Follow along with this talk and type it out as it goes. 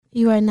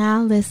You are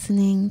now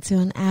listening to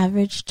an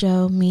Average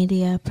Joe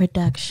Media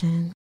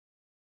production.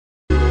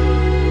 Average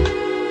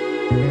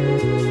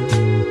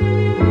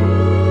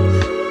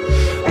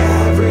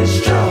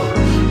Joe,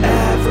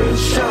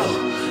 Average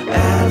Joe,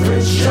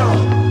 Average Joe.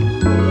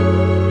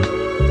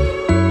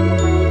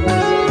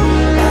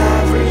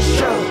 Average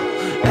Joe,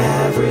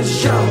 Average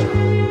Joe.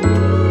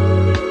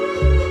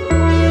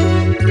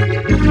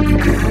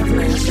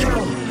 Average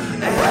Joe,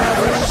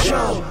 Average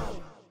Joe.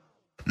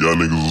 Y'all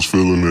niggas was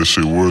feeling that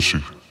shit, was she?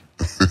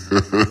 Yeah,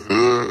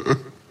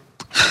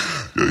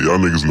 y'all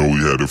niggas know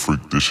we had to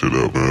freak this shit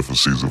up, man, for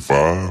season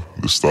 5.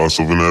 The starts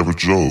of an Average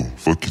Joe.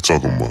 Fuck you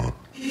talking about?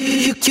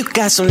 You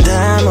got some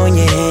time on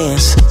your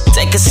hands.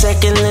 Take a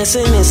second,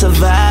 listen, it's a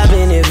vibe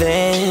in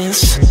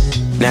advance.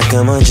 Now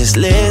come on, just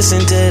listen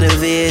to the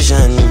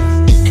vision.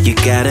 You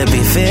gotta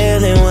be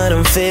feeling what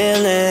I'm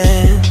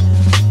feeling.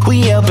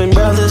 We helping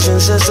brothers and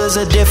sisters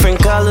of different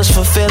colors,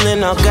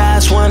 fulfilling all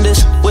God's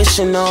wonders,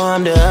 wishing no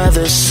harm to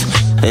others,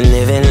 and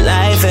living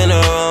life in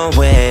our own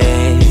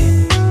way.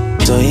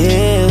 So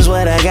here's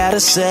what I gotta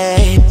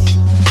say.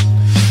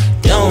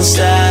 Don't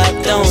stop,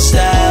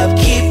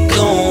 keep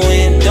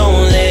going.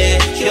 Don't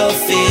let your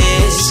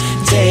fears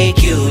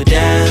take you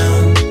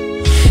down.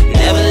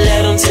 Never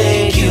let them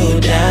take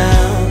you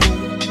down.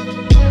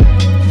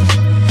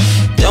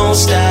 Don't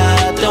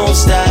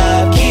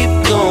stop, keep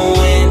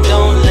going.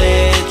 Don't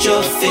let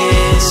your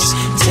fears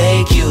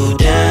take you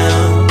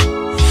down.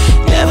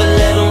 Never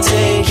let them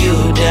take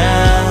you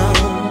down.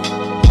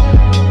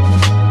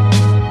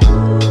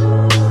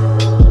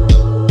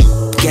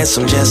 Guess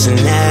I'm just an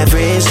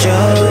average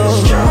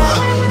Joe.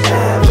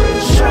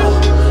 Average Joe,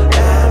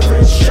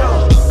 Average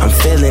Joe. I'm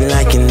feeling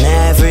like an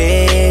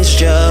average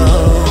Joe.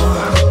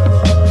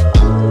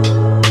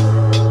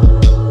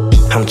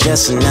 I'm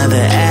just another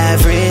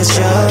average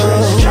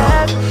Joe.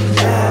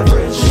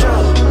 Average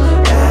Joe,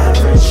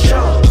 Average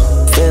Joe.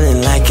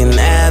 Feeling like an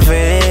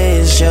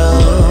average Joe.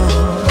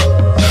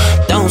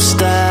 Don't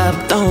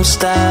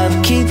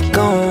stop, keep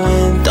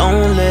going.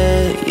 Don't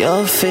let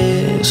your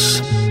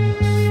fears,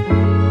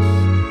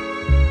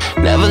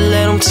 never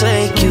let them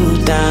take you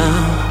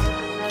down.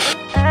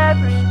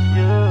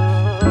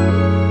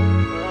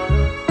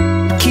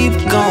 Keep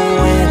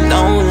going,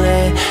 don't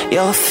let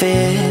your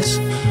fears.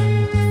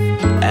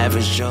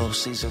 Average Joe,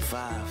 season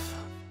 5.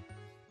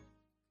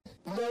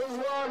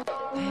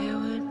 They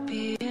would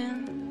be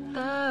in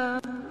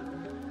love,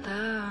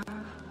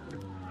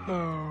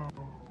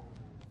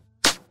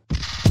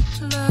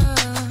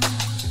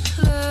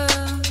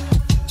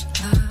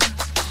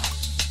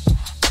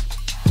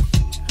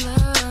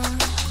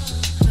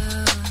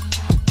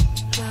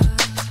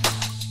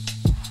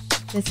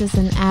 This is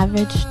an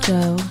Average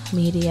Joe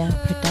Media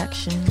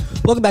production.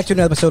 Welcome back to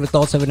another episode of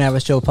Thoughts of an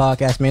Average Joe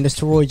podcast, man. This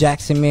is Roy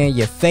Jackson, man,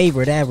 your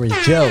favorite Average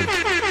Joe,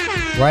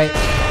 right?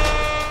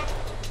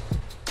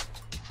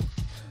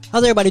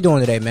 How's everybody doing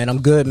today, man?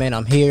 I'm good, man.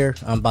 I'm here.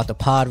 I'm about to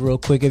pod real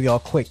quick, give y'all a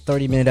quick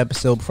 30-minute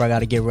episode before I got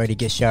to get ready,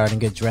 get showered,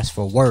 and get dressed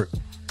for work.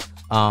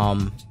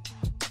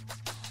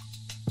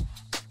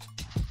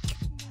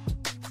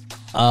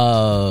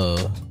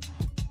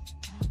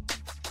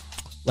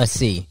 Let's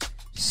see.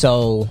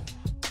 So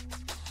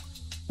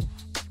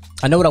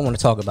I know what I want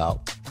to talk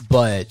about,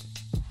 but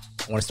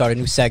I want to start a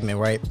new segment,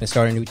 right? Been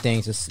starting new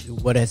things.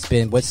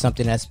 What's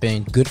something that's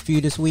been good for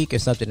you this week, or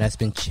something that's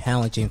been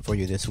challenging for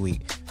you this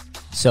week?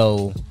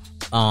 So,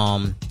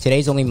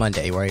 today's only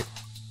Monday, right?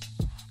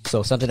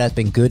 So something that's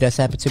been good that's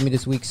happened to me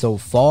this week so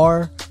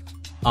far.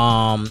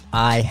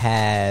 I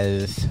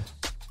have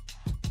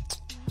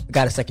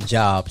got a second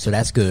job, so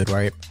that's good,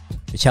 right?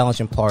 The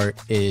challenging part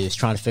is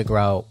trying to figure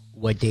out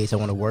what days I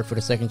want to work for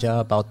the second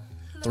job. About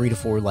 2 to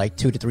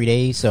 3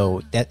 days,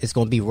 so that it's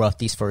gonna be rough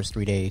these first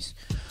 3 days.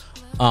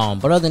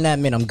 But other than that,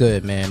 man, I'm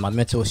good, man. My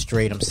mental is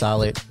straight. I'm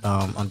solid.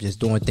 I'm just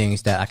doing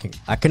things that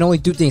I can only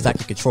do things I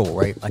can control,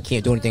 right? I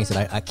can't do anything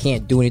that I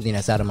can't do anything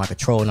that's out of my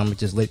control, and I'm gonna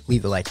just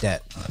leave it like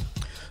that.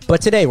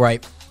 But today,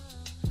 right,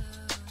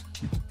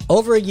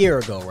 over a year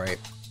ago, right,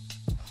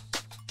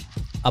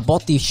 I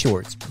bought these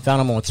shorts.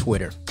 Found them on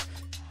Twitter.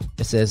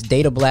 It says,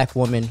 "Date a black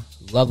woman,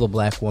 love a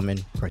black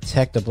woman,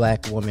 protect a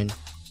black woman,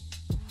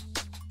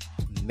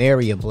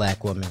 marry a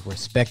black woman,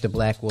 respect a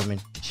black woman,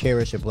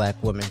 cherish a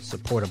black woman,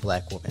 support a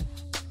black woman."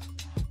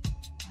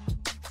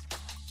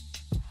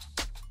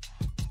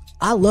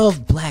 I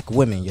love black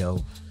women,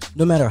 yo.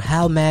 No matter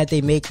how mad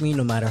they make me,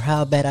 no matter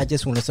how bad I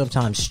just want to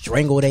sometimes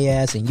strangle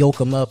their ass and yoke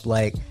them up,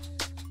 like,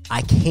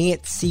 I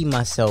can't see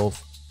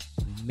myself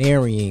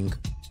marrying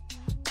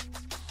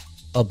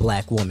a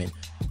black woman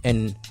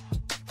and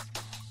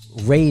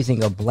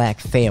raising a black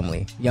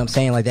family. You know what I'm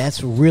saying? Like,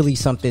 that's really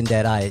something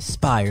that I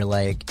aspire.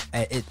 Like,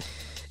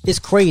 it's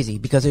crazy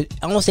because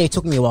I won't say it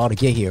took me a while to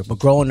get here, but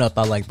growing up,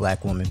 I like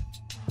black women.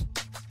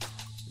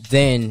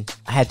 Then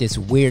I had this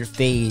weird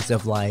phase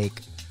of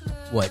like,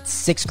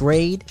 6th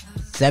grade,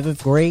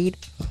 7th grade?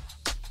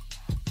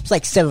 It's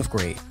like 7th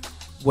grade,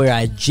 where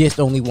I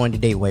just only wanted to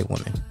date white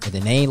women. And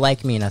then they ain't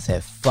like me, and I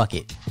said, fuck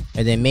it.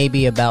 And then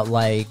maybe about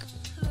like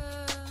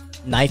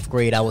 9th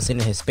grade, I was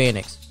into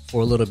Hispanics.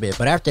 for a little bit.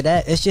 But after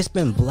that, it's just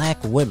been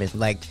black women.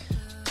 Like,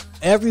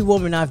 every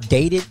woman I've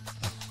dated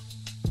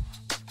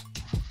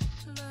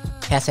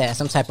has had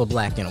some type of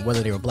black in them,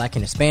 whether they were black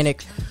and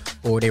Hispanic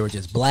or they were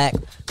just black.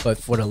 But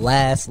for the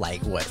last,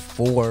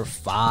 4 or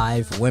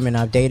 5 women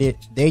I've dated,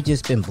 they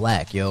just been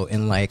black, yo.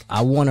 And,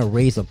 I want to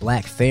raise a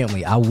black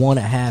family. I want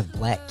to have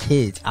black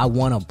kids. I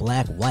want a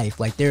black wife.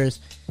 There's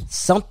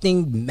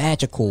something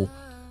magical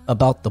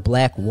about the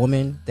black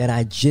woman that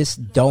I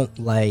just don't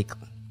like.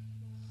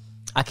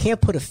 I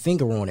can't put a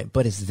finger on it,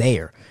 but it's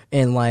there.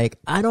 And,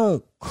 I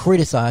don't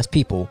criticize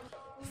people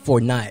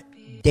for not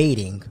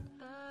dating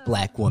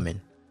black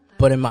women.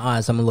 But in my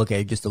eyes, I'm going to look at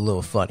it just a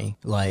little funny.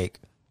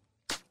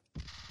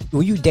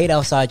 When you date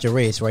outside your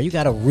race, right, you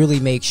got to really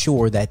make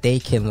sure that they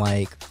can,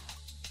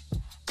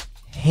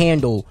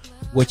 handle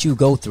what you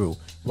go through.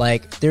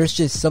 There's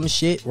just some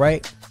shit,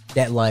 right,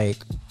 that,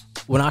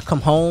 when I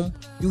come home,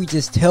 you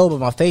just tell by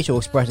my facial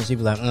expressions, you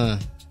be like,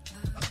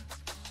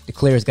 the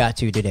Clears got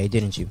to you today,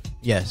 didn't you?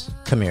 Yes,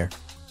 come here.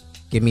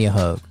 Give me a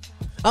hug.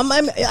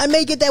 I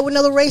may get that with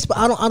another race, but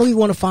I don't even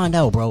want to find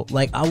out, bro.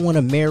 I want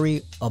to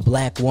marry a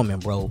black woman,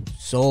 bro,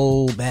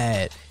 so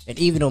bad. And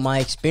even though my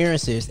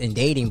experiences in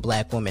dating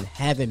black women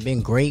haven't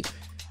been great,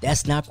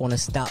 that's not going to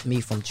stop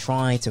me from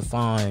trying to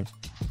find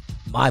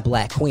my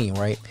black queen,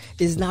 right?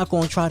 It's not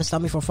going to try to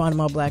stop me from finding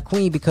my black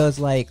queen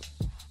because,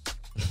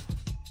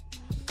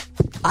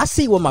 I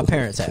see what my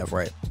parents have,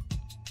 right?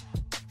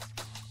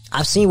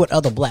 I've seen what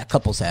other black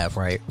couples have,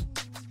 right?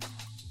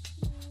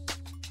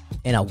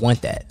 And I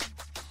want that.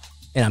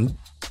 And I'm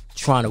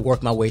trying to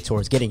work my way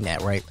towards getting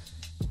that, right?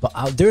 But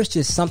there's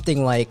just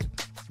something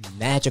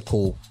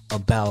magical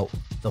about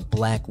the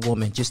black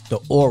woman, just the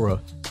aura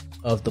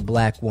of the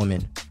black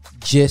woman,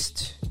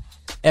 just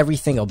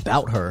everything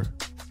about her.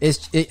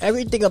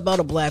 Everything about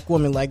a black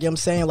woman, you know what I'm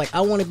saying?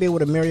 I want to be able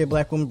to marry a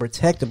black woman,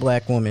 protect a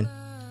black woman,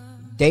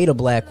 date a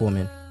black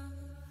woman,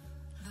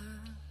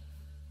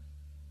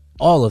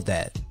 all of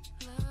that.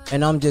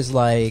 And I'm just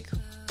I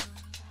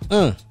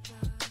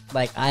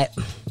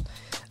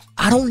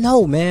don't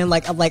know, man.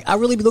 I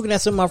really be looking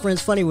at some of my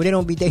friends funny when they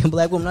don't be dating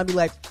black women. I'd be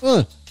like,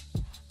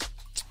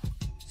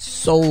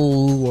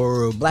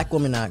 so black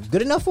women not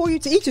good enough for you?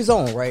 To each his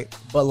own, right?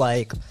 But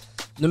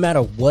no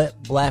matter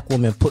what black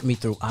women put me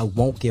through, I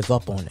won't give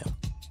up on them,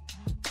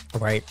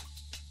 right?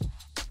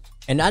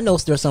 And I know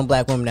there's some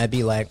black women that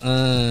be like,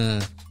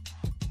 I'm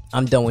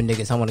done with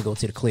niggas. I want to go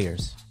to the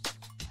Clears.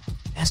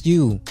 That's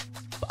you.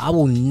 But I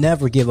will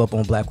never give up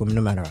on black women,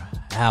 no matter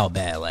how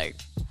bad,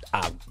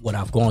 what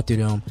I've gone through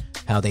them,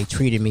 how they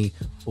treated me,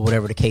 or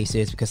whatever the case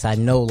is, because I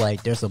know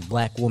there's a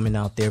black woman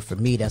out there for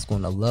me that's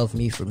going to love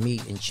me for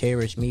me and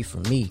cherish me for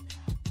me.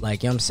 You know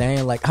what I'm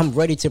saying? I'm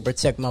ready to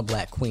protect my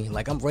black queen.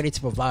 I'm ready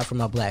to provide for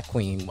my black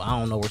queen. I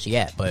don't know where she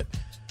at, but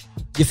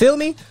you feel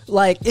me?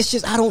 It's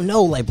just, I don't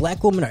know.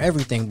 Black women are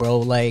everything,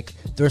 bro.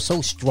 They're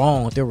so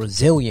strong. They're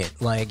resilient.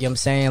 You know what I'm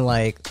saying?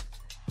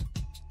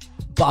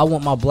 But I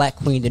want my black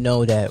queen to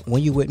know that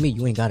when you with me,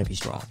 you ain't got to be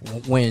strong.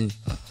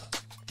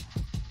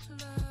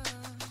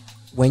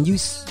 When you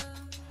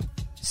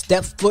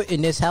step foot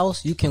in this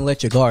house, you can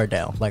let your guard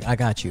down. I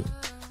got you.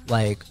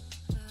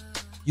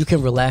 You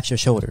can relax your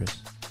shoulders.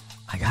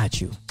 I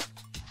got you.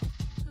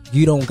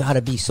 You don't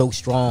gotta be so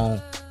strong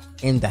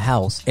in the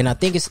house. And I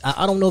think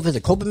I don't know if it's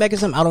a coping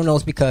mechanism. I don't know.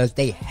 It's because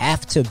they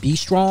have to be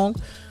strong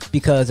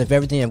because of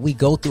everything that we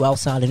go through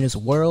outside in this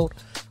world.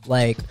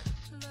 I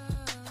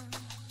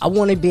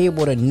want to be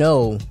able to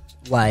know,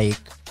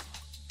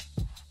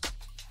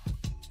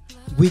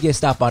 we get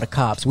stopped by the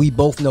cops. We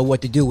both know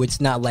what to do. It's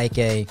not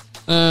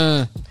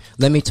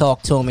let me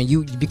talk to him,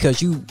 and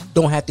because you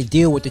don't have to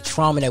deal with the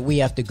trauma that we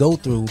have to go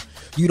through,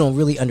 you don't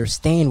really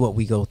understand what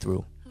we go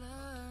through.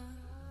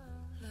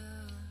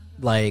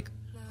 My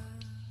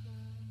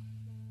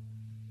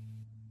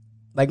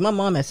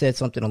mom had said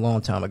something a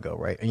long time ago,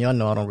 right? And y'all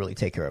know I don't really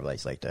take her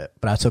advice like that,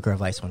 but I took her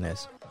advice on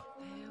this.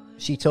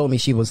 She told me,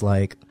 she was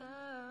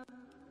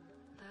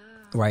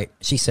right,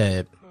 she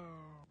said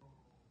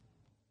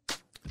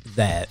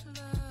that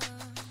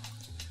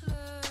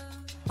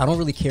I don't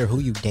really care who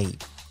you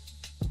date,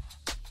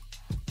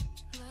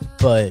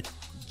 but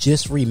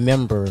just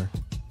remember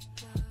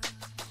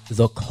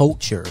the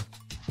cultural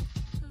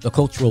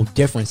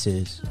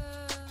differences,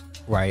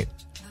 right,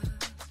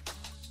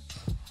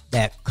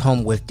 that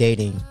come with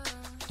dating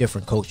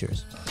different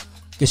cultures.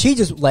 Because she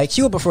just,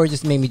 she would prefer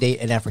just make me date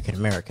an African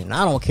American.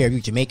 I don't care if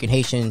you're Jamaican,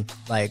 Haitian,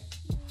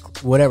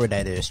 whatever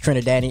that is,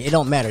 Trinidadian, it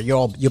don't matter.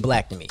 You're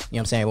black to me. You know what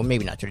I'm saying? Well,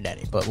 maybe not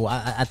Trinidadian, but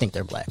I think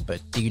they're black.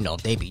 But they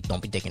don't be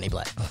thinking they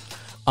black.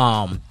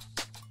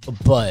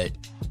 But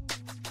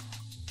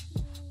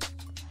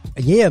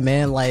yeah,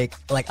 man, I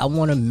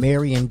want to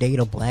marry and date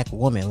a black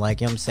woman. You know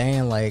what I'm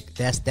saying?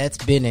 That's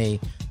been a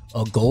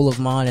goal of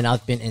mine, and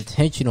I've been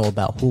intentional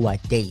about who I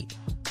date.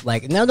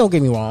 Now don't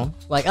get me wrong.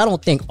 I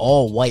don't think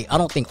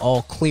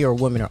all clear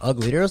women are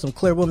ugly. There are some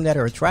clear women that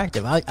are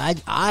attractive.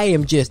 I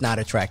am just not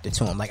attracted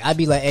to them. I'd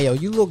be like, hey, yo,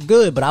 you look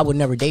good, but I would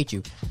never date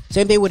you.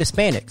 Same thing with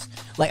Hispanics.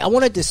 I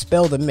want to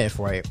dispel the myth,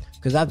 right?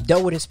 because I've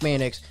dealt with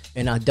Hispanics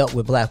and I dealt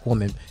with black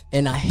women,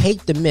 and I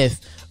hate the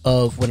myth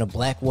of when a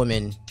black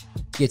woman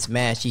gets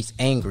mad, she's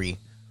angry.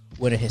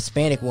 When a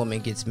Hispanic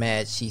woman gets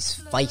mad,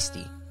 she's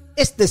feisty.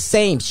 It's the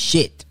same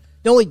shit.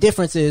 The only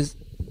difference is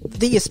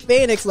the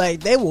Hispanics,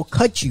 like, they will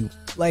cut you.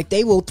 Like,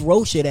 they will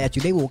throw shit at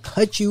you. They will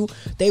cut you.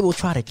 They will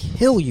try to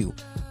kill you.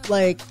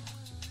 Like,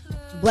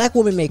 black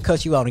women may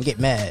cuss you out and get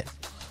mad,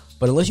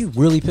 but unless you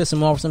really piss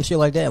them off or some shit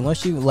like that,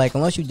 unless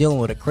you dealing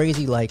with a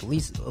crazy, like,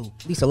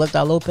 Lisa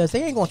Lopez,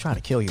 they ain't gonna try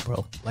to kill you,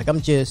 bro. Like,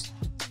 it's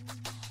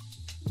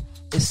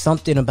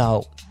something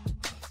about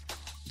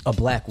a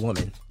black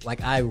woman.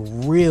 Like, I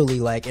really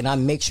like, and I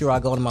make sure I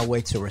go out of my way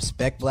to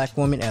respect black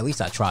women. At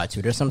least I try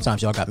to. There's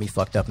sometimes y'all got me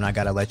fucked up, and I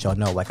gotta let y'all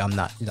know, like, I'm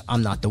not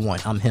the one.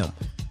 I'm him.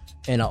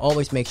 And I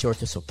always make sure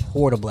to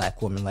support a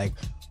black woman. Like,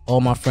 all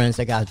my friends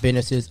that got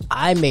businesses,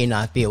 I may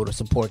not be able to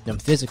support them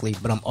physically,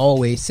 but I'm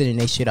always sending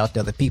their shit out to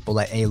other people.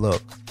 Like, hey,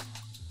 look,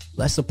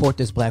 let's support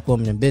this black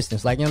woman in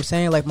business. Like, you know what I'm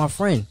saying? Like, my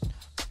friend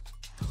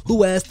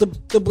who has the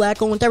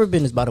black-owned diaper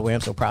business, by the way,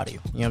 I'm so proud of you.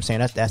 You know what I'm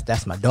saying?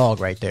 That's my dog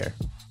right there.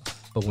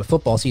 But when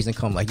football season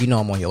come, like, you know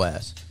I'm on your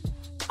ass.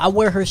 I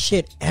wear her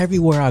shit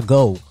everywhere I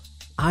go.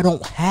 I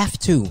don't have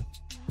to.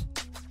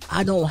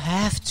 I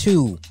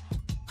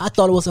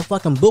thought it was a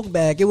fucking book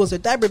bag. It was a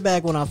diaper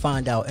bag when I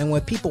find out. And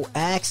when people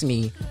ask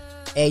me,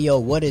 hey, yo,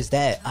 what is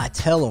that? I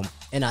tell them,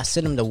 and I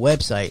send them the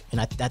website. And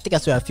I think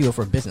that's what I feel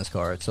for business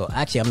cards. So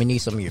actually, I'm going to need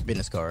some of your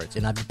business cards.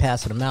 And I be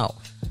passing them out.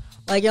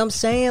 Like, I'm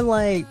saying,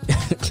 like,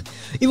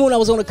 even when I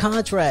was on a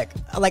contract,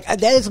 like,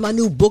 that is my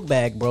new book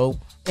bag, bro.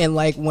 And,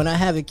 like, when I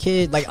have a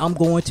kid, like, I'm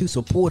going to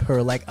support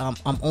her. Like, I'm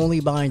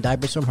only buying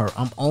diapers from her.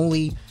 I'm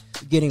only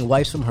getting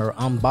wipes from her.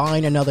 I'm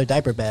buying another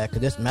diaper bag.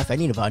 Because this, matter of fact,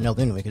 I need to buy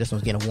another anyway, because this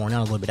one's getting worn out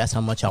a little bit. That's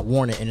how much I've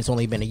worn it, and it's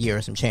only been a year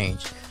or some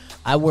change.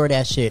 I wear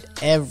that shit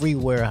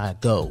everywhere I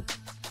go.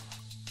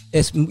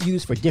 It's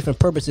used for different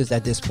purposes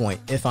at this point.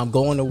 If I'm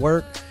going to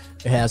work,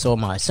 it has all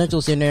my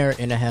essentials in there,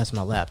 and it has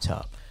my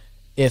laptop.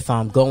 If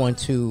I'm going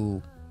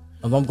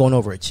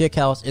over a chick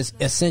house, it's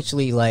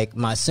essentially like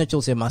my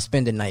essentials in my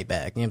spend the night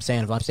bag. You know what I'm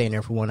saying? If I'm staying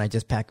there for one, I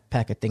just pack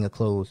a thing of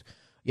clothes.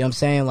 You know what I'm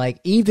saying? Like,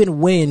 even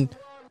when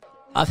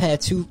I've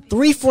had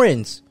three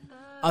friends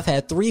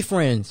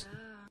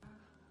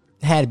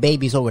had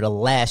babies over the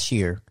last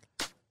year,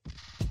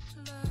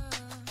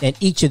 and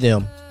each of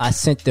them, I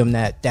sent them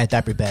that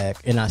diaper bag,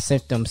 and I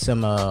sent them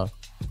some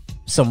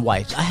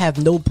wipes. I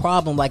have no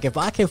problem. Like, if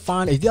I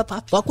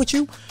fuck with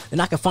you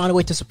and I can find a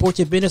way to support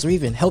your business or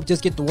even help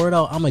just get the word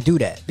out, I'm gonna do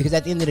that. Because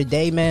at the end of the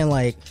day, man,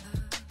 like,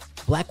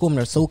 black women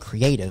are so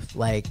creative.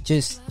 Like,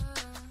 just,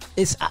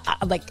 it's,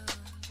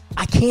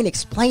 I can't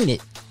explain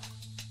it.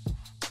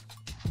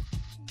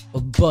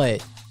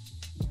 But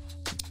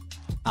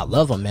I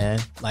love them, man.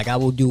 Like, I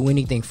will do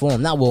anything for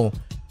them.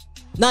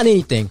 Not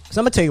anything. Because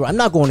I'm gonna tell you, I'm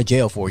not going to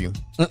jail for you.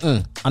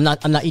 I'm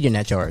not eating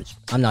that charge.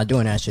 I'm not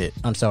doing that shit.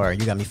 I'm sorry,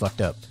 you got me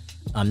fucked up.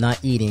 I'm not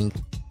eating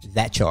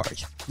that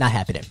charge. Not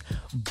happening.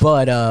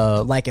 But,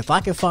 like, if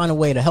I can find a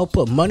way to help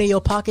put money in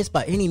your pockets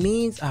by any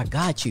means, I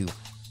got you.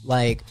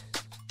 Like,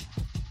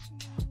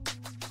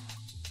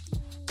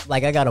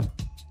 I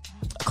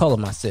call her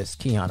my sis,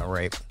 Kiana,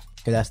 right?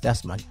 Because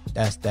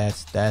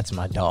that's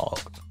my dog.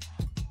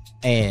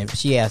 And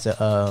she has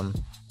a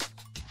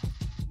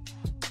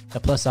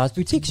plus size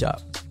boutique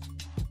shop.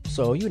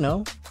 So, you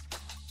know,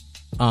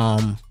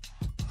 I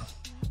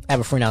have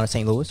a friend out in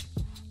St. Louis.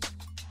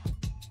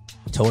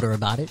 Told her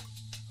about it.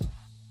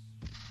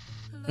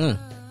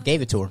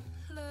 Gave it to her.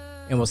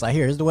 And was like,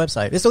 here's the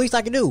website. It's the least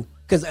I can do.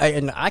 Because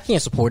I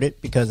can't support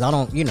it because I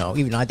don't, you know,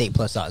 even though I date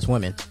plus size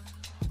women.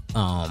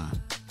 I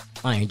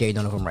ain't dating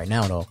none of them right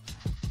now, though.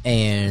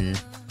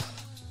 And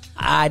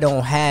I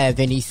don't have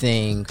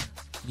anything,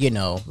 you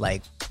know,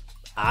 like,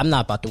 I'm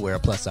not about to wear a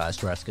plus size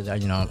dress because,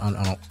 you know,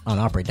 I don't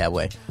operate that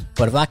way.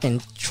 But if I can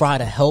try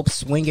to help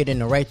swing it in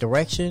the right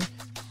direction,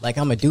 like,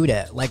 I'm going to do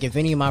that. Like, if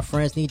any of my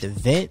friends need to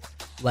vent,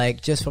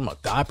 like, just from a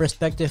God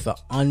perspective, an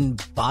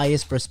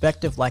unbiased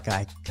perspective, like,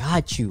 I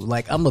got you.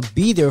 Like, I'm going to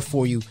be there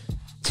for you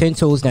 10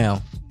 toes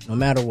down, no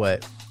matter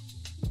what.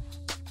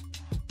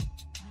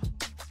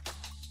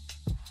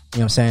 You know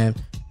what I'm saying?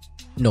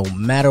 No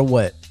matter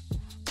what,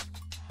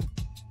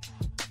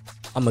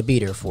 I'm going to be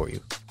there for you.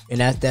 And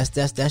that's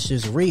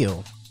just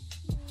real.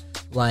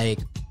 Like,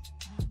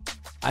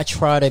 I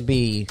try to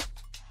be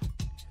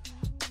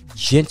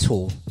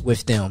gentle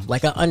with them.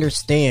 Like, I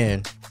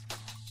understand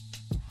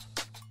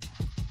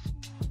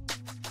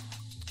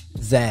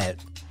that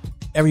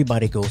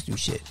everybody goes through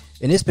shit.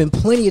 And there's been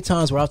plenty of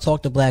times where I've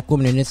talked to black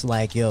women and it's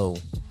like, yo,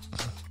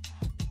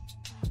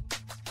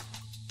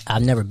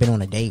 I've never been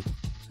on a date.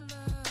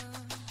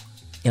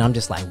 And I'm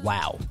just like,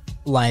 wow.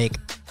 Like,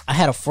 I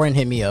had a friend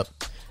hit me up,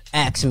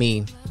 ask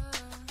me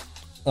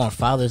on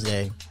Father's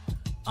Day,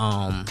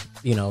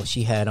 you know,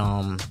 she had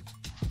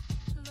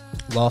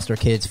lost her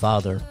kid's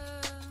father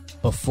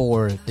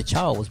before the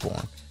child was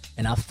born.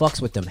 And I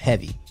fucks with them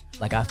heavy.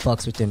 Like, I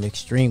fucks with them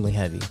extremely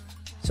heavy.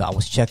 So I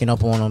was checking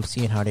up on them,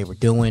 seeing how they were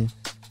doing,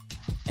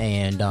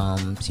 and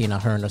seeing how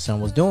her and her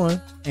son was doing.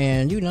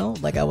 And, you know,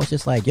 like, I was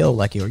just like, yo,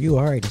 like, are you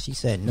alright? And she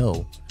said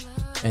no.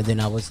 And then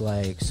I was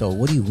like, so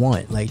what do you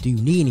want? Like, do you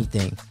need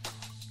anything?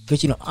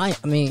 Because, you know, I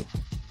mean,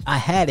 I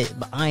had it,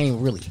 but I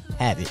ain't really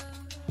have it.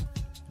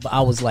 But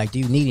I was like, do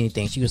you need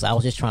anything? She was like, I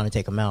was just trying to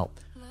take them out,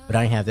 but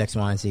I didn't have X,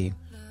 Y, and Z.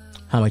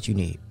 How much you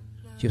need?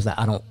 She was like,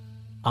 I don't,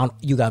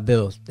 you got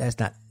bills. That's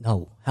not,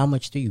 no. How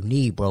much do you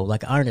need, bro?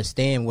 Like, I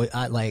understand what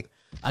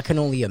I can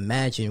only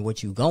imagine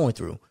what you going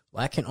through.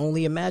 I can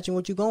only imagine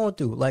what you going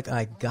through. Like,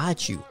 I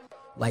got you.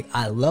 Like,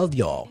 I love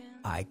y'all.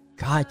 I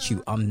got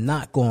you. I'm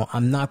not going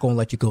to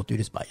let you go through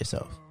this by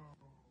yourself.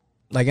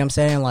 Like I'm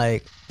saying,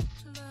 like,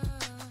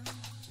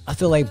 I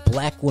feel like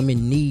black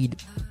women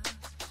need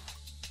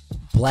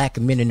black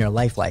men in their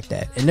life like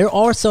that. And there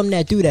are some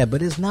that do that,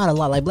 but it's not a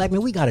lot. Like, black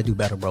men, we got to do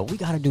better, bro. We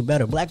got to do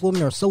better. Black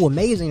women are so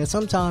amazing, and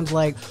sometimes,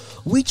 like,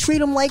 we treat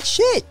them like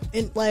shit.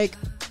 And, like,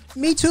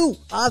 me too.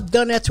 I've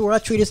done that to where I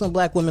treated some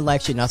black women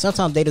like shit. Now,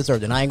 sometimes they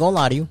deserve it, and I ain't gonna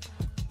lie to you.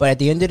 But at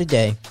the end of the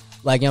day,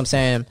 like, you know what I'm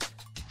saying,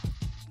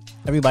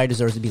 everybody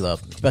deserves to be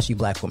loved, especially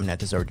black women that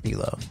deserve to be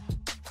loved.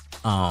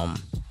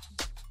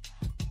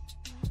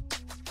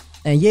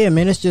 And yeah,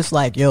 man, it's just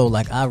like, yo,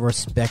 like, I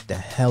respect the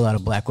hell out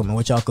of black women.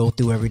 What y'all go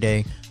through every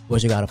day,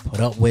 what you gotta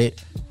put up with,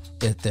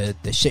 the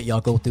shit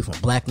y'all go through from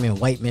black men,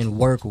 white men,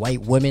 work,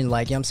 white women.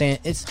 Like, you know what I'm saying?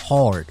 It's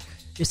hard.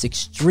 It's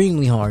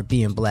extremely hard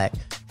being black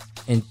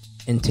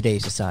in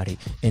today's society.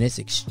 And it's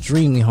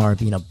extremely hard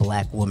being a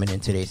black woman in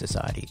today's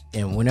society.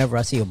 And whenever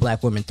I see a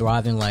black woman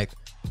thriving, like,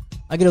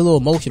 I get a little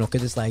emotional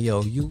because it's like,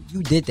 yo, you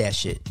did that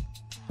shit.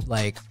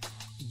 Like,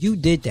 you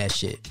did that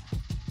shit.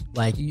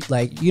 Like,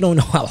 you don't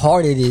know how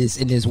hard it is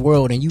in this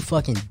world, and you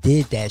fucking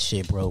did that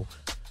shit, bro.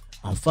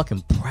 I'm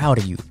fucking proud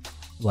of you.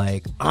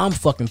 Like, I'm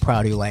fucking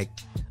proud of you. Like,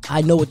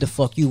 I know what the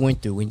fuck you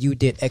went through when you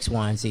did X,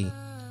 Y, and Z. You know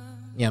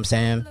what I'm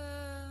saying?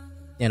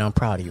 And I'm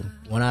proud of you.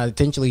 When I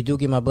eventually do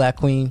get my black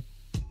queen,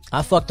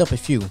 I fucked up a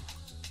few.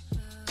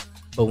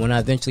 But when I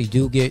eventually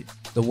do get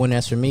the one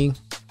that's for me,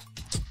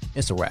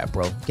 it's a wrap,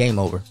 bro. Game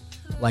over.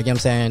 Like, you know what I'm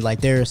saying?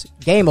 Like, there's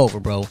game over,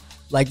 bro.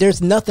 Like,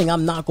 there's nothing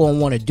I'm not going to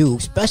want to do,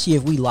 especially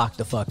if we lock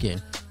the fuck in.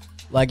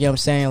 Like, you know what I'm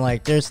saying?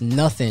 Like, there's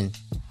nothing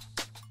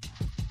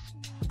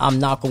I'm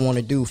not going to want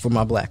to do for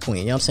my black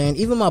queen. You know what I'm saying?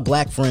 Even my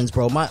black friends,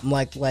 bro, my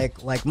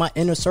my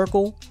inner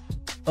circle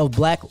of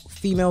black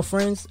female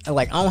friends,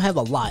 like, I don't have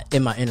a lot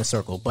in my inner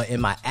circle, but in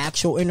my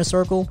actual inner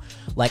circle,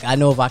 like, I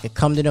know if I could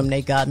come to them,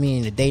 they got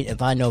me. And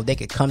if I know if they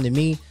could come to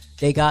me,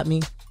 they got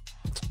me.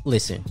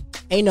 Listen,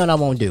 ain't nothing I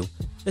won't do.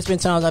 There's been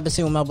times I've been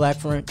seeing with my black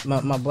friend,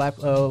 my black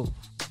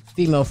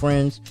female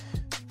friends,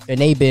 and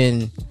they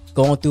been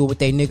going through with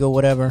they nigga or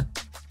whatever,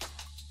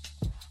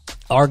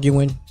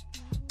 arguing,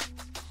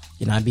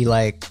 and I'd be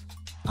like,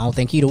 I don't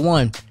think he the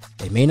one.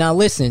 They may not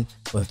listen,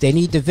 but if they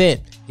need to vent,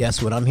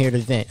 guess what? I'm here to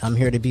vent. I'm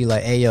here to be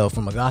like, hey, yo,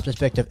 from a God's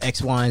perspective,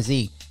 X, Y, and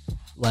Z.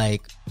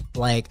 Like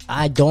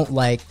I don't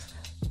want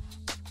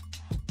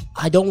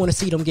to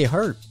see them get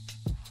hurt.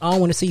 I don't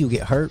want to see you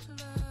get hurt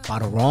by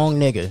the wrong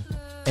nigga,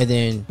 and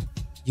then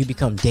you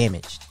become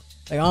damaged.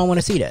 Like, I don't want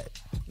to see that.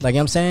 Like, you know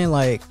what I'm saying?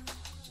 Like,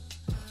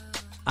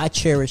 I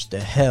cherish the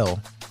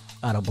hell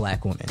out of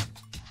black women.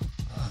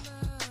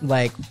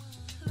 Like,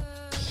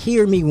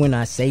 hear me when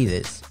I say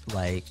this.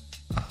 Like,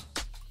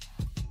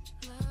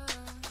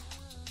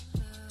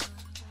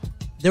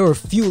 there were a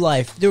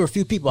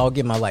few people I'll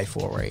give my life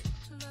for, right?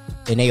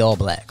 And they all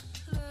black.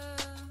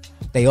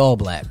 They all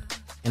black.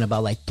 And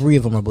about like 3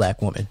 of them are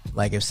black women.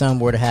 Like, if something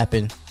were to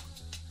happen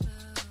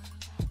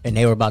and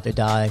they were about to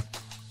die,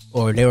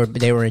 or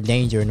they were in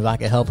danger, and if I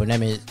could help them, that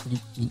means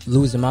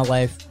losing my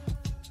life,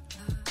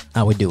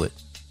 I would do it.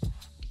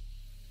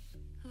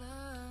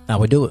 I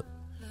would do it.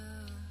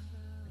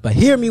 But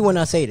hear me when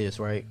I say this,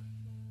 right?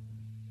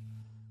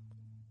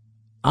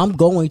 I'm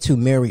going to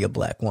marry a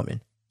black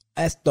woman.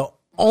 That's the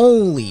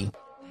only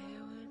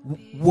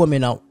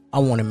woman I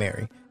want to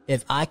marry.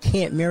 If I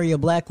can't marry a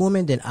black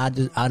woman, then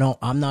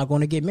I'm not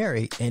going to get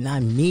married. And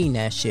I mean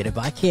that shit. If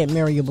I can't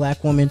marry a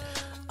black woman,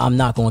 I'm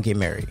not going to get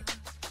married.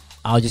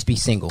 I'll just be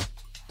single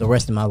the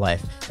rest of my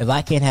life. If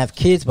I can't have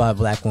kids by a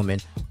black woman,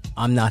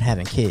 I'm not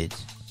having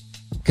kids.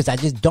 Because I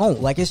just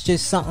don't. Like, it's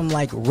just something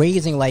like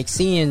raising, like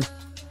seeing,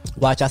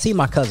 watch, I see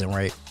my cousin,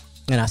 right?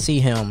 And I see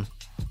him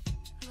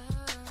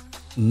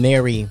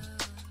marry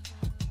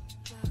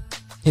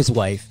his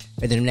wife,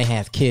 and then they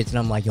have kids, and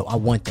I'm like, yo, I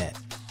want that.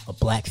 A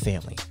black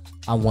family.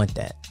 I want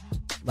that.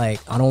 Like,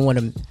 I don't want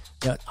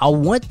to, I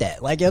want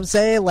that. Like, you know what I'm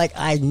saying? Like,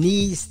 I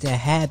needs to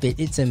have it.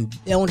 I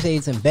don't want to say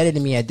it's embedded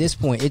in me at this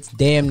point. It's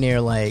damn near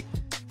like,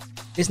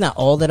 it's not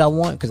all that I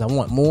want, because I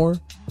want more,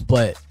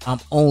 but I'm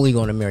only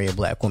going to marry a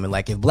black woman.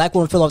 Like, if black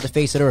women fell off the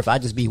face of the earth,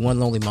 I'd just be one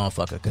lonely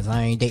motherfucker, because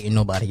I ain't dating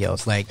nobody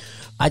else. Like,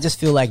 I just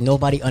feel like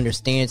nobody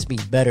understands me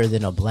better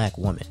than a black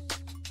woman.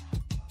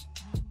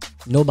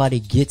 Nobody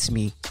gets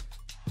me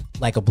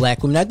like a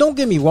black woman. Now, don't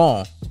get me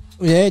wrong.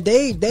 Yeah,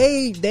 they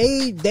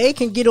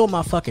can get on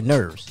my fucking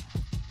nerves.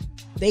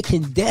 They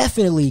can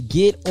definitely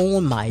get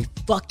on my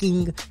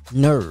fucking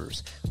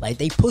nerves.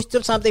 Like,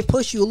 sometimes they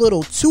push you a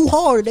little too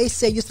hard. They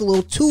say just a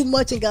little too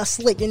much and got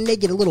slick, and they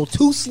get a little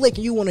too slick,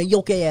 and you want to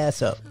yoke their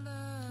ass up.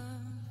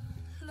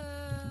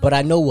 But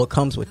I know what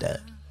comes with that.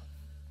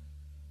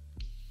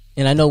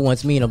 And I know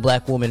once me and a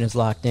black woman is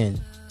locked in,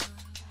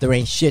 there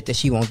ain't shit that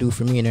she won't do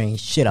for me, and there ain't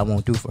shit I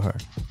won't do for her.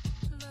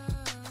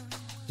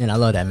 And I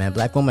love that, man.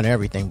 Black woman,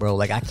 everything, bro.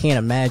 Like, I can't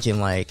imagine,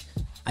 like,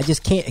 I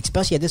just can't,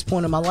 especially at this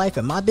point in my life,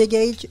 at my big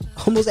age,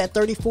 almost at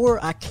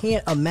 34, I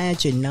can't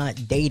imagine not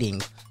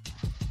dating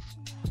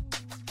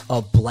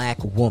a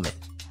black woman.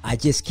 I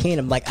just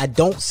can't. Like, I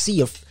don't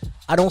see a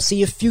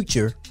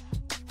future.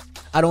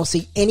 I don't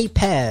see any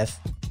path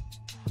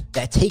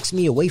that takes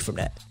me away from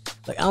that.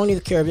 Like, I don't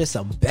even care if it's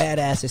a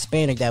badass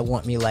Hispanic that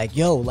want me. Like,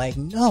 yo, like,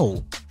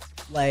 no.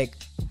 Like,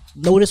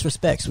 no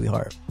disrespect,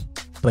 sweetheart.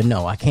 But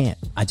no, I can't.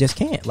 I just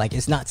can't. Like,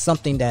 it's not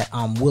something that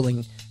I'm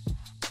willing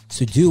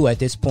to do at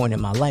this point in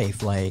my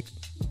life. Like,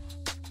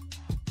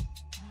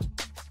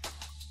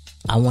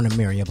 I want to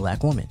marry a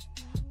black woman.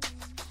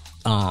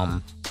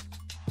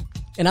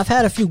 And I've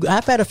had a few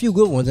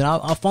good ones, and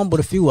I fumbled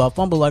a few. I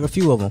fumbled like a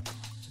few of them,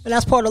 and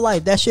that's part of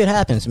life. That shit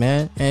happens,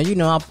 man. And you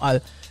know,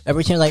 I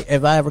every chance, like,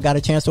 if I ever got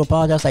a chance to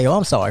apologize, like, yo,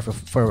 I'm sorry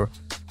for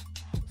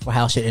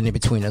how shit ended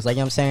between us. Like, you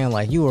know what I'm saying,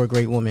 like, you were a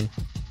great woman,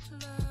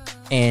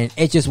 and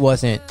it just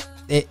wasn't.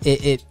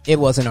 It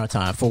wasn't our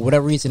time. For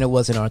whatever reason, it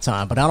wasn't our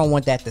time. But I don't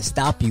want that to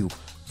stop you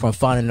from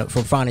finding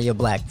your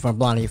black king.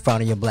 Like, you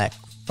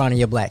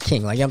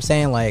know what I'm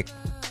saying? Like,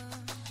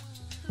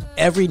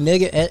 every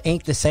nigga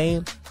ain't the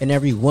same, and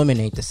every woman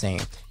ain't the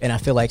same. And I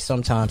feel like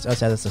sometimes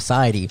us as a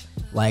society,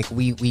 like,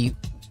 we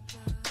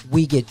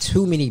get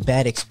too many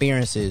bad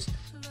experiences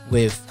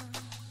with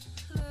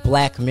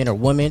black men or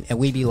women, and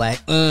we be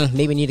like,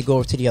 maybe we need to go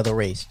over to the other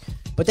race.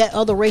 But that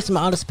other race, in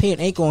my honest opinion,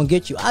 ain't gonna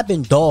get you. I've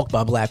been dogged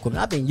by black women.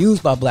 I've been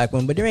used by black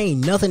women, but there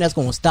ain't nothing that's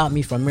gonna stop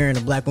me from marrying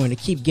a black woman, to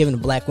keep giving a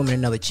black woman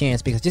another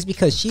chance. Because just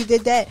because she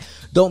did that,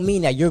 don't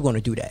mean that you're gonna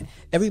do that.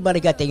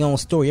 Everybody got their own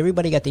story.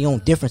 Everybody got their own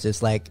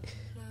differences. Like,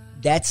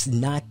 that's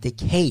not the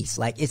case.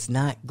 Like, it's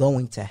not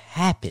going to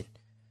happen.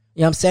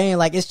 You know what I'm saying?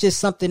 Like, it's just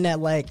something that,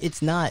 like, it's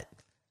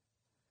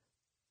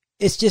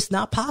just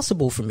not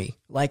possible for me.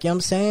 Like, you know what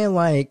I'm saying?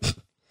 Like,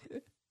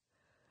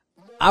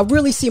 I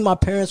really see my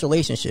parents'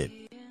 relationship,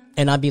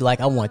 and I'd be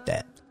like, I want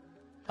that.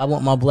 I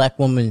want my black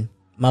woman,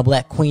 my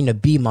black queen, to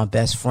be my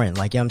best friend.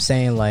 Like, you know what I'm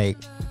saying? Like,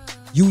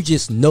 you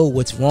just know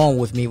what's wrong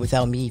with me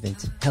without me even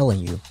telling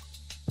you.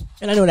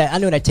 And I know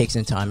that takes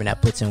in time and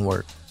that puts in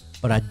work,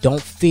 but I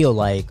don't feel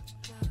like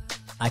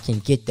I can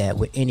get that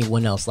with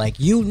anyone else. Like,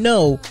 you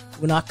know,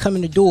 when I come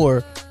in the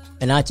door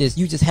and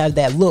you just have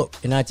that look,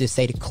 and I just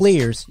say the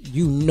clears,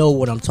 you know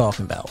what I'm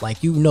talking about.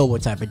 Like, you know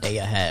what type of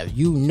day I have.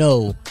 You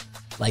know,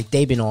 like,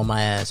 they've been on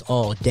my ass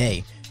all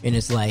day. And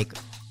it's like,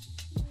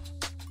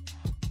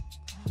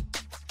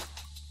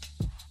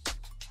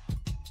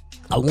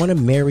 I want to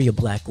marry a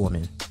black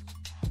woman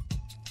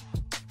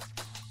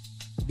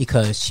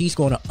because she's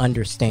going to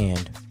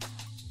understand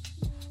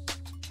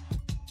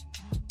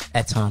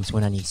at times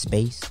when I need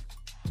space,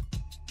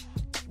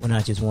 when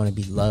I just want to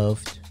be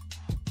loved,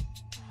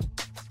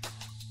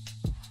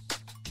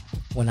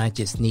 when I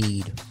just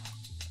need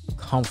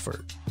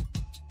comfort.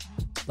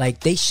 Like,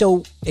 they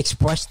show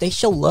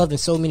love in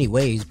so many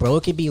ways, bro.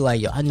 It could be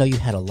like, yo, I know you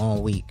had a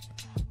long week.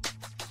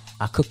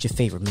 I cooked your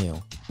favorite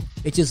meal.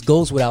 It just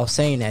goes without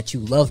saying that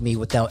you love me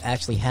without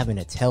actually having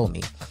to tell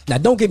me. Now,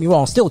 don't get me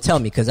wrong, still tell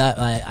me, because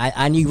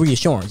I need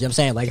reassurance. You know what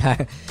I'm saying?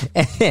 Like,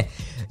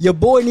 your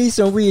boy needs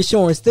some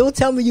reassurance. Still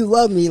tell me you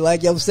love me,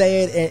 like, you know what I'm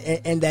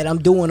saying, and that I'm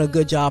doing a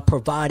good job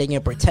providing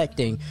and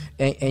protecting,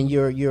 and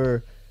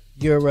you're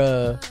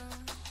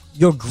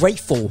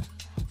grateful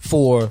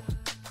for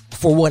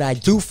what I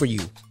do for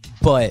you.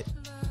 But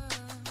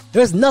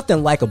there's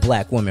nothing like a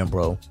black woman,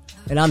 bro.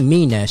 And I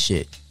mean that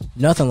shit.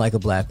 Nothing like a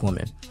black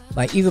woman.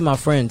 Like, even my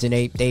friends, and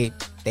they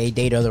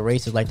date other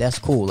races, like, that's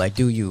cool. Like,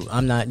 do you?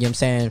 I'm not, you know what I'm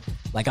saying?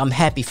 Like, I'm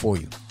happy for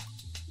you.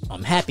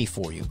 I'm happy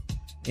for you. You know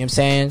what I'm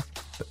saying?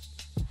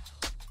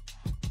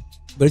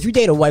 But if you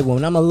date a white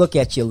woman, I'm going to look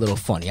at you a little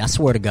funny. I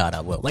swear to God I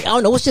will. Like, I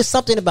don't know. It's just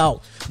something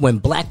about when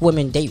black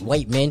women date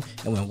white men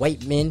and when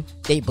white men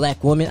date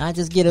black women. I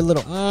just get a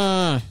little,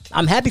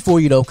 I'm happy for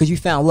you, though, because you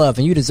found love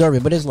and you deserve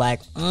it. But it's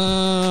like,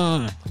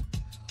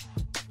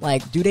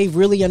 like, do they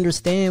really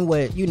understand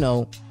what, you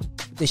know,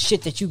 the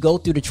shit that you go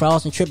through, the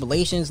trials and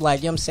tribulations?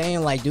 Like, you know what I'm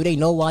saying? Like, do they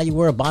know why you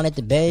wear a bonnet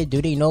to bed?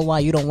 Do they know why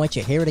you don't want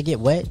your hair to get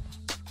wet?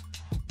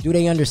 Do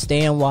they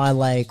understand why,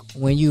 like,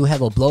 when you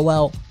have a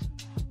blowout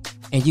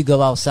and you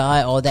go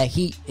outside, all that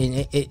heat,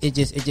 and it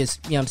just, you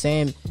know what I'm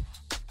saying,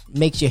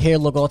 makes your hair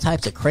look all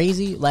types of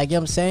crazy? Like, you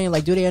know what I'm saying?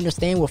 Like, do they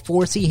understand what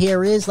 4C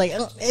hair is? Like,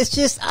 it's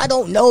just, I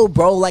don't know,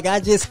 bro. Like, I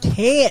just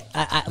can't.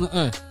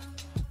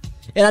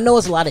 And I know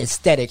it's a lot of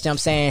aesthetics, you know what I'm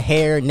saying?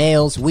 Hair,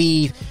 nails,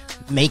 weave,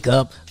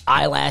 makeup,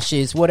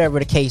 eyelashes, whatever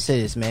the case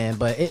is, man.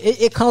 But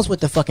it comes with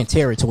the fucking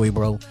territory,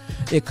 bro.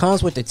 It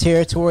comes with the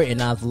territory,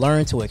 and I've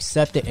learned to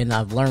accept it, and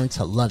I've learned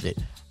to love it.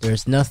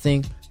 There's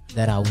nothing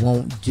that I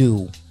won't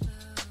do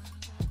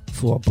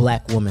for a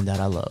black woman that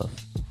I love.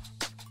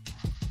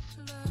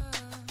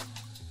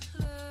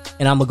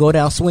 And I'm going to go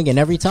down swinging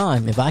every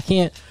time. If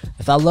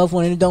I love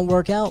one and it don't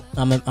work out,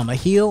 I'm a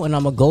heel, and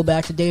I'm going to go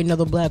back to date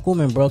another black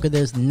woman, bro, because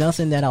there's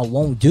nothing that I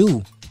won't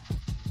do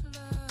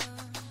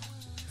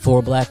for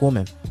a black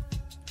woman.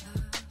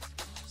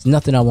 It's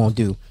nothing I won't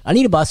do. I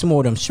need to buy some more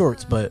of them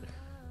shorts, but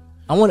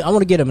I want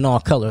to get them in all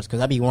colors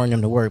because I be wearing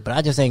them to work, but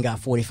I just ain't got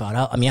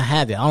 $45. I mean, I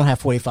have it. I don't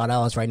have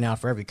 $45 right now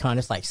for every kind.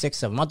 It's like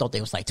 6 of them. I thought they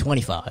was like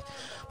 25,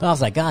 but I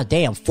was like, God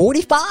damn,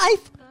 45?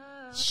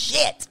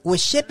 Shit,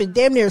 with shipping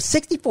damn near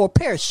 64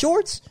 pair of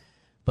shorts.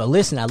 But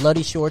listen, I love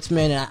these shorts,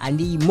 man, and I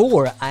need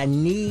more. I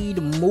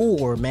need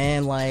more,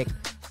 man. Like,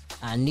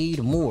 I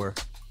need more.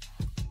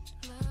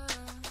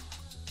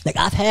 Like,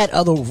 I've had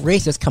other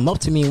races come up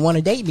to me and want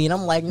to date me, and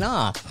I'm like,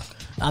 nah.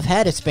 I've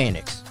had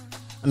Hispanics.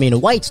 I mean, the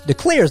whites, the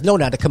clears know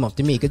not to come up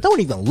to me, because don't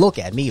even look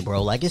at me,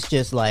 bro. Like, it's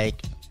just like,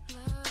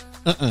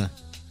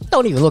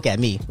 don't even look at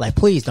me. Like,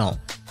 please don't.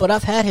 But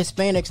I've had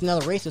Hispanics and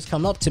other races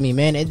come up to me,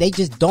 man, and they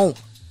just don't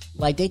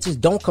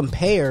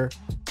compare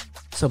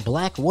to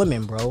black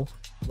women, bro.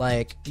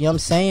 Like, you know what I'm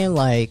saying?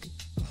 Like,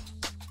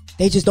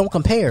 they just don't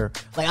compare.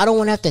 Like, I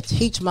don't have to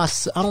teach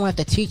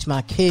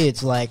my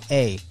kids, like,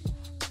 hey,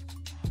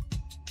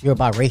 you're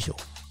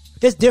biracial.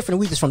 It's different.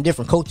 We just from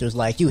different cultures.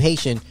 Like, you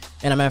Haitian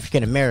and I'm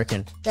African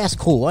American. That's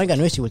cool. I ain't got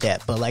no issue with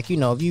that. But, like, you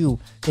know, if you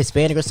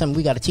Hispanic or something,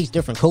 we got to teach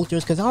different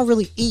cultures, because I don't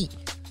really eat,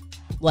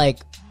 like,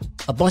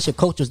 a bunch of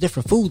cultures,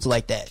 different foods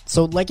like that.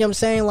 So, like, you know what I'm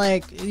saying?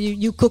 Like,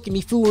 you cooking me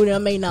food and I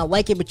may not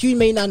like it, but you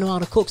may not know how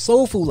to cook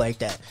soul food like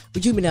that.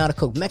 But you may know how to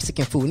cook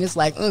Mexican food. And it's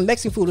like,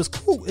 Mexican food is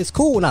cool. It's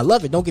cool and I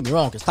love it. Don't get me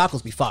wrong, because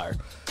tacos be fire.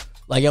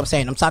 Like, you know what I'm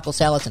saying? Them taco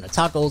salads and the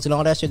tacos and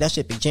all that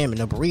shit be jamming.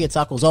 The burrito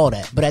tacos, all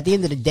that. But at the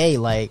end of the day,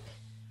 like,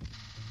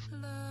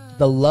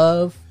 the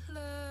love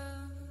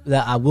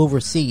that I will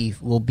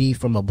receive will be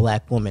from a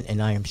black woman,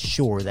 and I am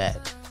sure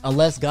that.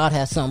 Unless God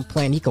has something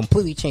planned, he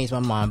completely changed my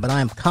mind, but I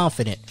am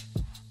confident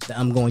that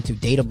I'm going to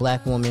date a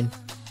black woman,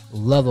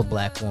 love a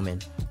black woman,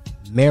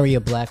 marry a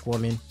black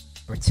woman,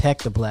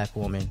 protect a black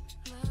woman,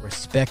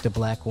 respect a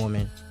black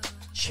woman,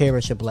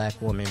 cherish a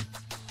black woman,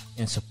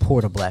 and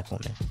support a black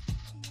woman.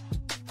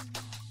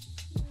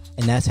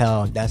 And that's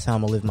how I'm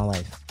gonna live my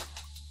life.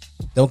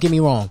 Don't get me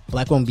wrong.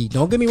 Black women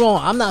don't get me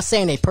wrong. I'm not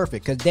saying they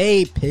perfect, because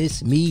they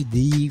piss me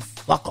the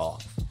fuck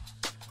off.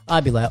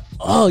 I'd be like,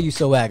 oh, you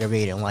so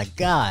aggravating. I'm like,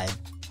 God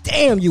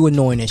damn, you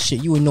annoying as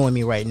shit. You annoying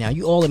me right now.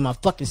 You all in my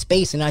fucking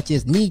space and I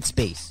just need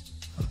space.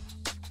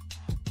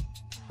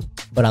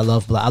 But I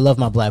love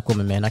my black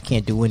woman, man. I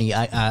can't do any,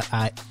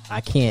 I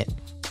can't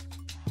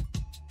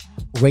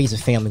raise a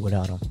family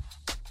without them.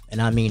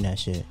 And I mean that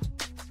shit.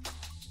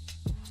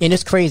 And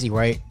it's crazy,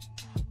 right?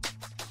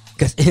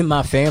 Because in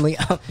my family,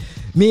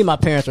 me and my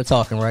parents were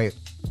talking, right?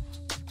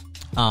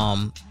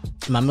 My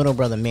middle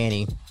brother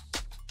Manny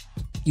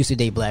used to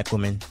date black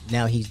women.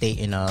 Now he's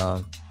dating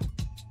a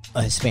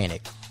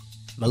Hispanic.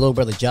 My little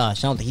brother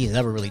Josh, I don't think he's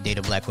ever really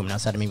dated a black woman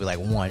outside of maybe like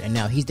one. And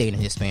now he's dating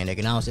a Hispanic.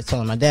 And I was just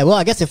telling my dad, well,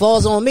 I guess it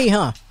falls on me,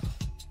 huh?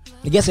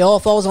 I guess it all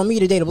falls on me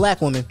to date a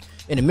black woman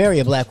and to marry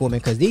a black woman,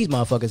 because these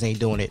motherfuckers ain't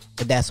doing it.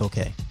 But that's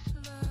okay.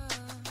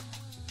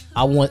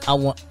 I want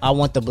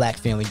the black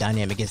family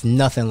dynamic. It's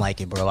nothing like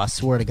it, bro. I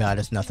swear to God,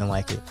 it's nothing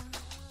like it.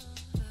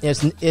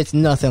 It's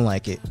nothing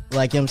like it.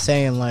 Like, you know what I'm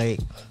saying? Like,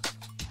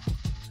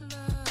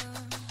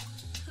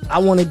 I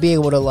want to be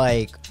able to,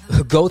 like,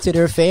 go to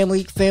their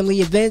family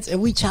events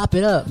and we chop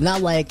it up.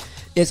 Not like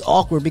it's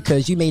awkward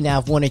because you may not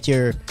have wanted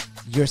your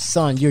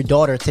son, your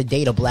daughter to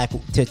date a black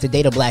to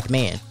date a black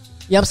man. You know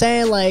what I'm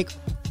saying? Like,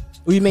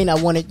 you may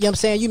not want it. You know what I'm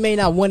saying? You may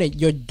not want it,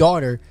 your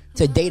daughter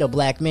to date a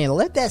black man.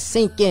 Let that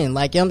sink in.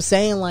 Like, you know what I'm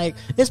saying? Like,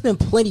 there's been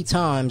plenty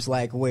times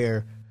like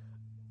where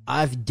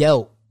I've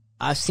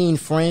seen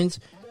friends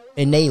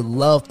and they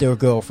love their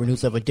girlfriend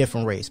who's of a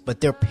different race,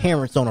 but their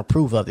parents don't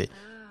approve of it.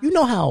 You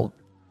know how,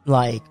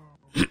 like,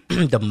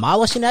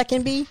 demolishing that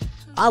can be?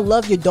 I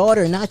love your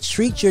daughter and I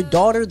treat your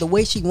daughter the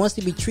way she wants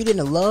to be treated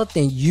and loved,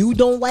 and you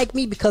don't like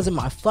me because of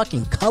my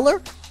fucking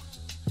color,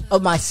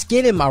 of my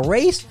skin and my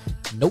race?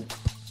 Nope.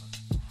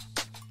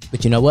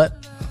 But you know what?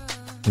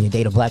 When you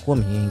date a black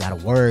woman, you ain't gotta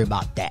worry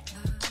about that.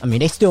 I mean,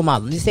 they still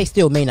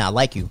may not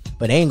like you,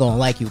 but they ain't gonna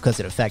like you because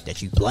of the fact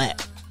that you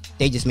black.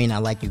 They just may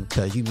not like you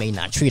because you may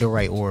not treat her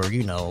right, or,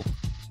 you know,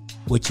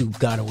 what you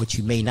got or what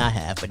you may not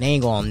have. But they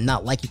ain't gonna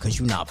not like you because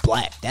you're not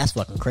black. That's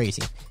fucking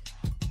crazy.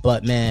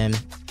 But, man,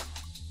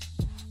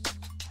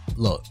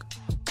 look,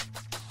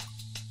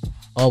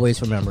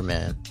 always remember,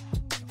 man,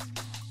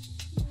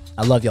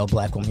 I love y'all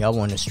black women. Y'all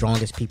one of the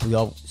strongest people.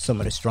 Y'all some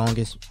of the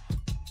strongest.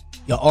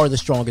 Y'all are the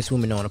strongest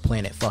women on the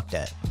planet. Fuck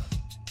that.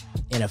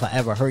 And if I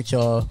ever hurt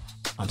y'all,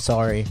 I'm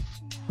sorry.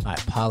 I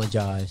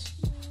apologize.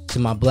 To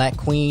my black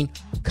queen,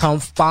 come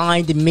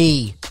find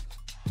me.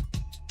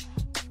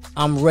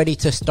 I'm ready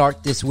to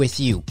start this with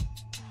you.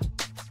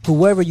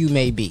 Whoever you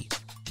may be.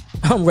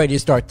 I'm ready to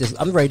start this.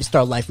 I'm ready to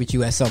start life with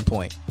you at some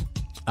point.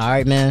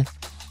 Alright, man.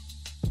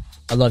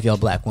 I love y'all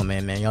black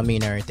women, man. Y'all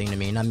mean everything to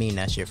me, and I mean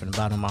that shit from the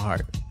bottom of my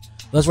heart.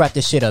 Let's wrap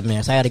this shit up,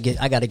 man. So I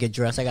gotta get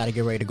dressed. I gotta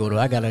get ready to go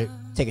I gotta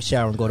take a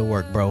shower and go to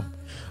work, bro.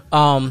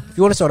 If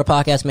you want to start a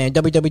podcast, man,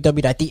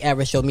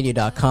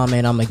 www.theaverageshowmedia.com,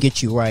 man. I'm gonna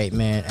get you right,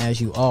 man,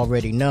 as you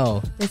already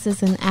know. This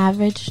is an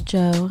Average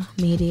Joe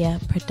Media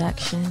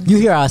production. You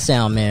hear our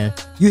sound, man.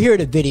 You hear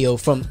the video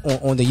from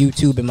on the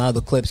YouTube and my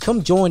other clips.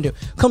 Come join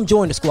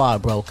the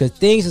squad, bro, because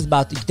things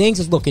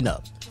is looking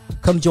up.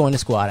 come join the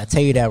squad. I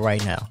tell you that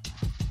right now.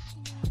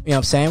 You know what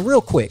I'm saying?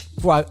 Real quick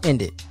before I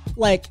end it.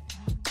 Like,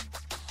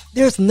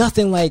 there's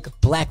nothing like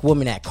black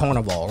women at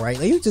Carnival, right?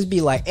 Like, you just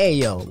be like, hey,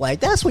 yo. Like,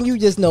 that's when you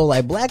just know,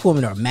 like, black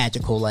women are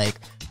magical. Like,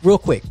 real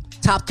quick.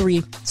 Top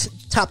three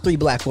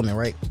black women,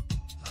 right?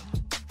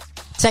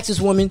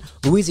 Texas women,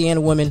 Louisiana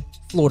women,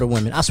 Florida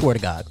women. I swear to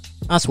God.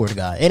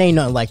 It ain't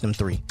nothing like them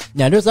three.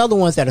 Now, there's other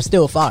ones that are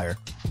still fire.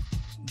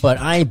 But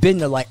I ain't been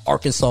to, like,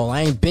 Arkansas.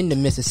 I ain't been to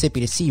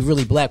Mississippi to see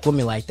really black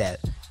women like that.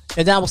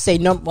 And I would say, I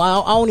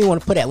don't even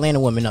want to put Atlanta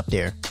women up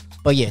there.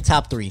 But yeah,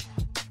 top three.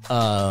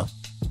 I'm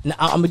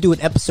going to do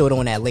an episode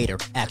on that later,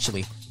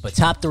 actually. But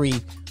top three,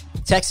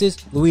 Texas,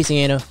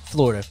 Louisiana,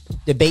 Florida.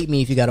 Debate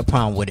me if you got a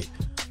problem with it.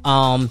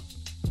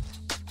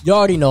 You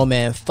already know,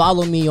 man.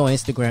 Follow me on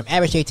Instagram.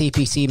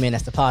 AverageATPC, man.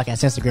 That's the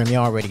podcast Instagram. You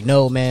already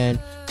know, man.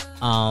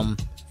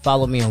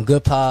 Follow me on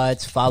Good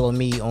Pods. Follow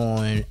me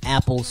on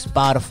Apple,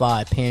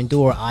 Spotify,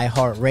 Pandora,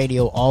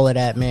 iHeartRadio, all of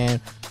that,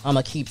 man. I'm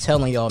going to keep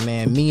telling y'all,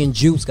 man. Me and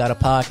Juice got a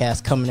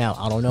podcast coming out.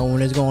 I don't know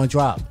when it's going to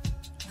drop.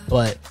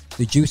 But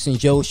the Juice and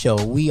Joe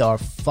Show, we are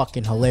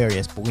fucking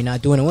hilarious. But we're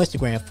not doing an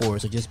Instagram for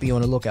it, so just be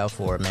on the lookout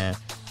for it, man.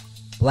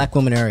 Black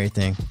women and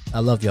everything. I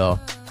love y'all.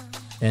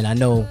 And I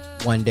know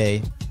one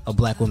day a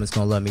black woman's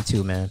going to love me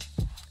too, man.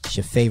 It's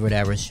your favorite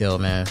Average Show,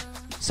 man.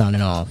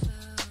 Signing off.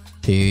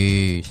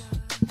 Peace.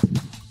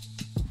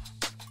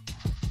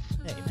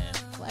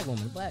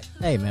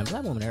 Hey man,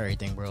 black women are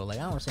everything, bro. Like,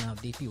 I don't understand how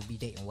these people be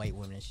dating white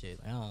women and shit.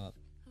 Like, I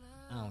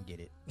don't get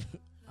it.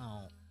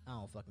 I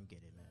don't fucking get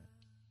it, man.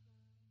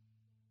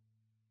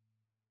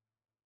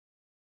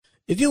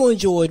 If you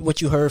enjoyed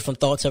what you heard from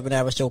Thoughts of an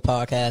Average Show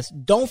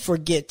podcast, don't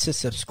forget to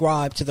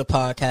subscribe to the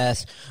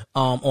podcast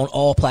on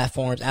all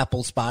platforms: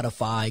 Apple,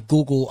 Spotify,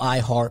 Google,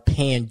 iHeart,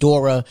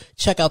 Pandora.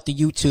 Check out the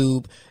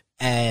YouTube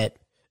at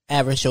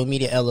Average Show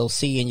Media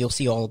LLC, and you'll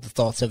see all of the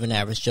Thoughts of an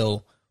Average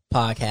Show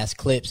podcast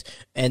clips.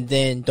 And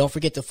then don't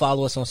forget to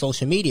follow us on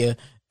social media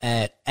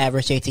at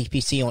Average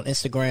ATPC on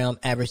Instagram,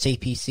 Average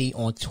ATPC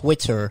on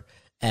Twitter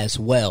as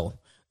well.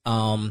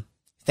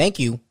 Thank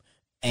you,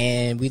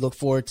 and we look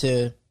forward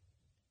to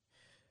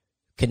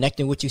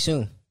connecting with you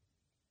soon.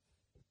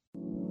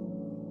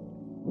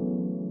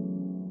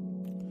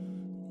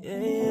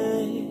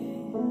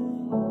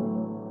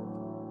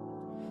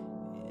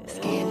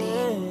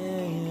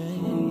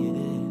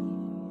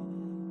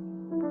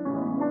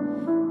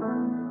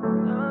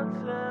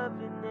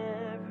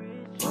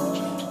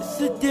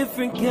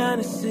 Different kind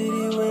of city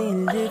when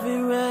you live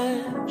it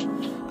right.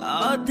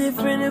 All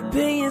different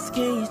opinions,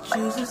 can you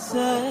choose a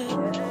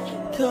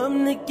side?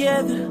 Come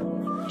together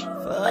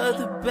for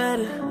the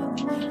better.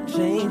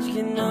 Change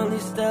can only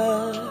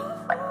start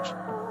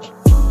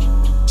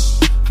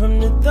from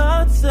the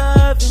thoughts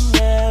of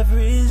an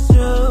average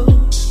Joe.